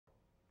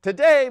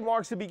Today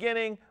marks the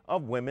beginning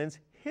of Women's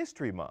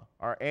History Month,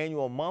 our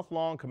annual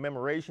month-long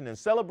commemoration and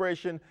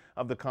celebration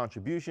of the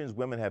contributions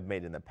women have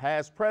made in the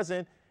past,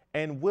 present,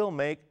 and will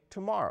make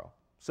tomorrow.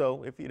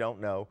 So if you don't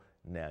know,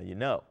 now you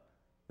know.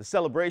 The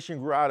celebration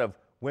grew out of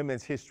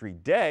Women's History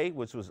Day,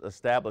 which was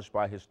established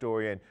by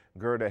historian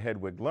Gerda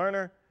Hedwig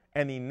Lerner,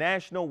 and the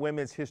National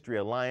Women's History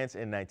Alliance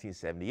in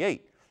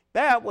 1978.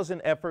 That was an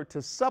effort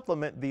to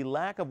supplement the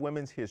lack of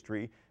women's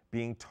history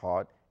being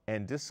taught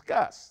and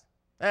discussed.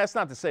 That's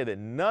not to say that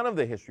none of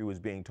the history was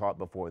being taught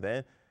before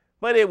then,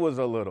 but it was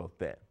a little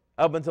thin.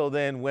 Up until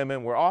then,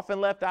 women were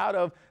often left out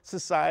of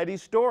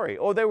society's story,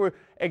 or they were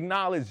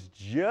acknowledged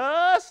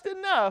just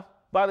enough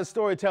by the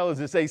storytellers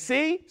to say,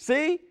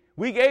 see,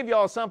 we gave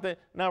y'all something,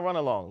 now run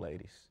along,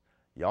 ladies.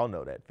 Y'all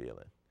know that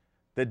feeling.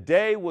 The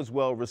day was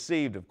well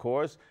received, of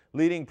course,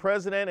 leading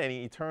President and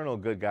eternal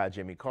good guy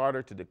Jimmy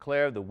Carter to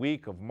declare the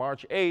week of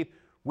March 8th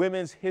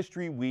Women's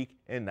History Week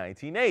in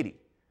 1980.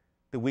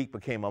 The week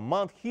became a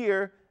month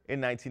here in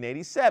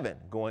 1987,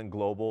 going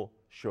global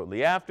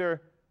shortly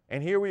after,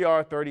 and here we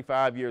are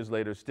 35 years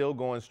later, still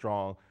going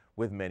strong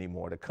with many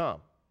more to come.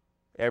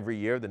 Every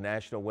year, the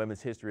National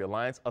Women's History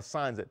Alliance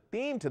assigns a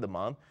theme to the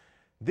month.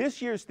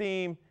 This year's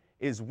theme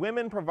is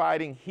Women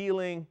Providing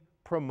Healing,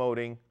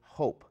 Promoting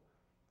Hope.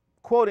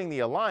 Quoting the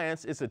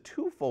Alliance, it's a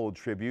twofold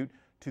tribute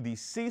to the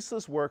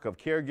ceaseless work of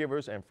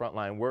caregivers and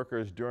frontline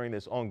workers during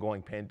this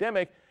ongoing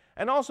pandemic,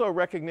 and also a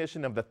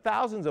recognition of the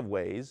thousands of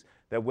ways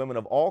that women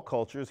of all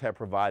cultures have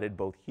provided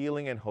both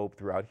healing and hope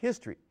throughout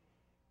history.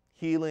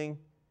 Healing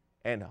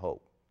and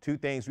hope, two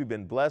things we've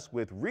been blessed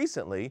with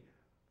recently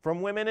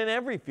from women in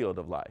every field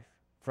of life,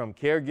 from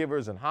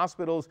caregivers in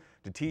hospitals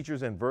to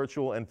teachers in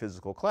virtual and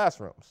physical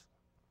classrooms.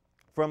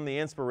 From the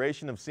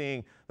inspiration of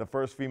seeing the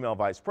first female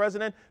vice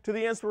president to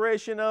the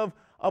inspiration of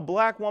a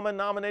black woman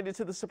nominated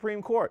to the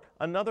Supreme Court,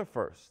 another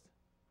first.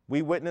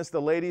 We witnessed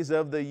the ladies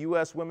of the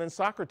U.S. women's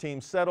soccer team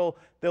settle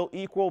their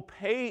equal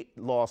pay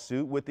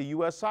lawsuit with the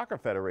U.S. Soccer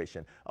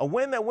Federation, a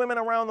win that women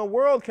around the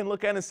world can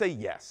look at and say,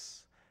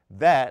 yes,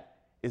 that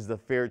is the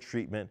fair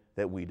treatment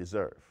that we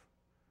deserve.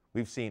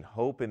 We've seen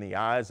hope in the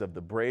eyes of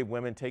the brave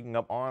women taking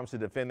up arms to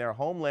defend their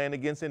homeland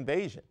against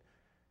invasion.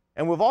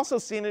 And we've also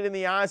seen it in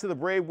the eyes of the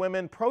brave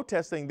women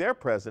protesting their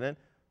president,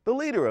 the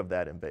leader of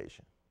that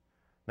invasion.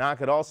 Now, I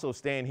could also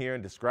stand here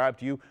and describe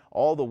to you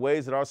all the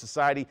ways that our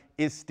society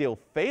is still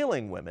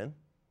failing women,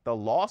 the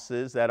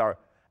losses that are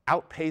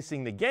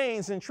outpacing the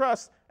gains, and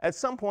trust at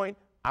some point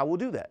I will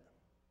do that.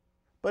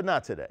 But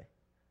not today.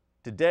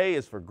 Today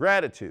is for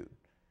gratitude.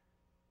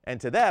 And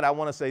to that, I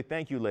want to say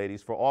thank you,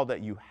 ladies, for all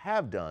that you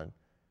have done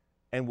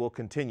and will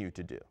continue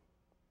to do.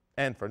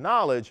 And for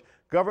knowledge,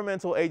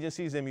 governmental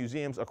agencies and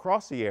museums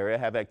across the area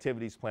have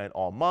activities planned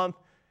all month.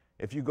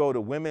 If you go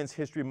to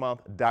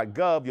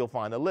womenshistorymonth.gov, you'll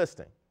find a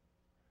listing.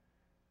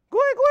 Go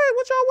ahead,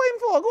 what y'all waiting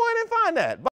for? Go ahead and find that.